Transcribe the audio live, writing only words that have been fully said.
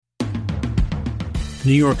The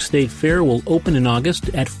New York State Fair will open in August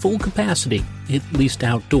at full capacity, at least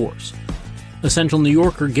outdoors. A Central New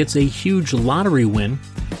Yorker gets a huge lottery win,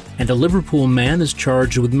 and a Liverpool man is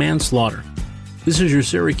charged with manslaughter. This is your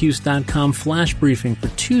Syracuse.com flash briefing for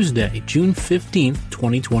Tuesday, June 15th,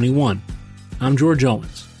 2021. I'm George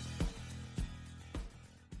Owens.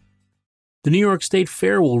 The New York State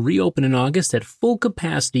Fair will reopen in August at full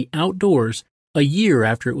capacity outdoors, a year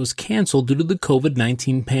after it was canceled due to the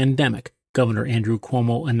COVID-19 pandemic, Governor Andrew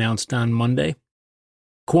Cuomo announced on Monday.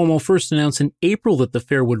 Cuomo first announced in April that the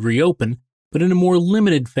fair would reopen, but in a more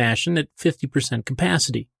limited fashion at 50%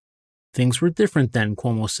 capacity. Things were different then,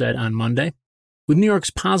 Cuomo said on Monday. With New York's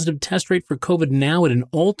positive test rate for COVID now at an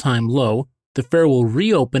all-time low, the fair will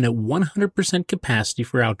reopen at 100% capacity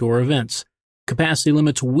for outdoor events. Capacity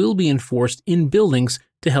limits will be enforced in buildings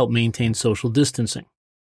to help maintain social distancing.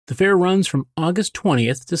 The fair runs from August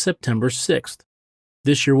 20th to September 6th.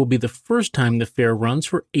 This year will be the first time the fair runs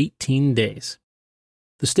for 18 days.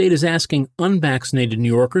 The state is asking unvaccinated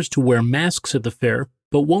New Yorkers to wear masks at the fair,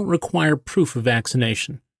 but won't require proof of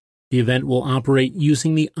vaccination. The event will operate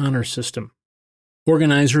using the honor system.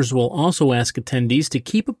 Organizers will also ask attendees to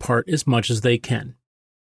keep apart as much as they can.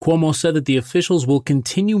 Cuomo said that the officials will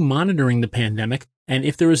continue monitoring the pandemic, and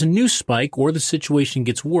if there is a new spike or the situation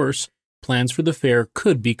gets worse, plans for the fair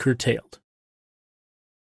could be curtailed.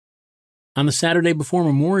 On the Saturday before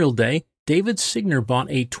Memorial Day, David Signer bought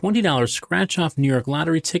a $20 scratch-off New York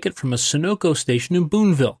lottery ticket from a Sunoco station in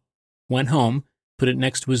Boonville, went home, put it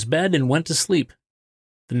next to his bed, and went to sleep.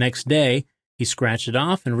 The next day, he scratched it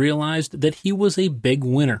off and realized that he was a big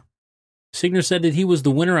winner. Signer said that he was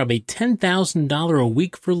the winner of a $10,000 a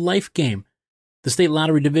week for life game. The state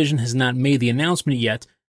lottery division has not made the announcement yet,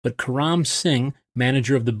 but Karam Singh,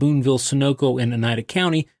 manager of the Boonville Sunoco in Oneida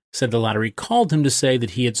County, said the lottery called him to say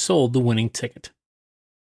that he had sold the winning ticket.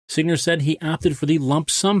 Signer said he opted for the lump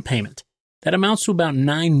sum payment. That amounts to about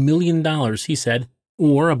 $9 million, he said,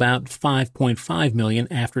 or about $5.5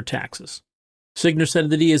 million after taxes. Signer said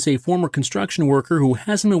that he is a former construction worker who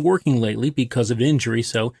hasn't been working lately because of injury,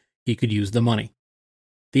 so he could use the money.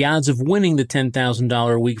 The odds of winning the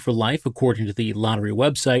 $10,000 a week for life, according to the lottery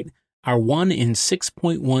website, are 1 in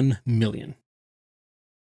 6.1 million.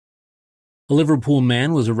 A Liverpool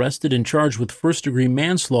man was arrested and charged with first-degree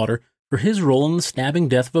manslaughter for his role in the stabbing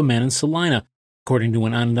death of a man in Salina, according to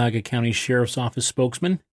an Onondaga County Sheriff's Office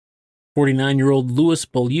spokesman. 49-year-old Louis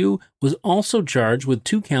Beaulieu was also charged with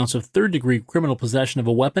 2 counts of third-degree criminal possession of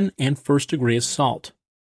a weapon and first-degree assault.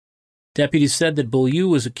 Deputies said that Beaulieu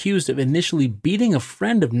was accused of initially beating a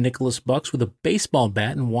friend of Nicholas Buck's with a baseball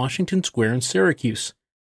bat in Washington Square in Syracuse.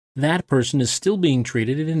 That person is still being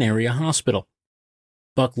treated at an area hospital.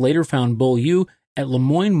 Buck later found Beaulieu at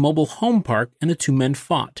Lemoyne Mobile Home Park, and the two men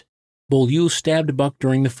fought. Beaulieu stabbed Buck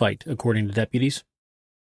during the fight, according to deputies.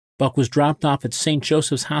 Buck was dropped off at St.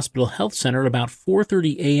 Joseph's Hospital Health Center about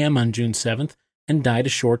 4:30 a.m. on June 7th and died a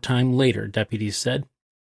short time later, deputies said.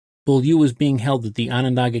 Beaulieu was being held at the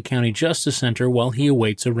Onondaga County Justice Center while he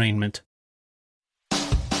awaits arraignment.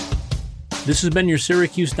 This has been your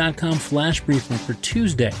Syracuse.com flash briefing for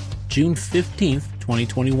Tuesday, June 15th,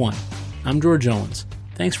 2021. I'm George Owens.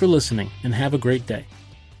 Thanks for listening, and have a great day.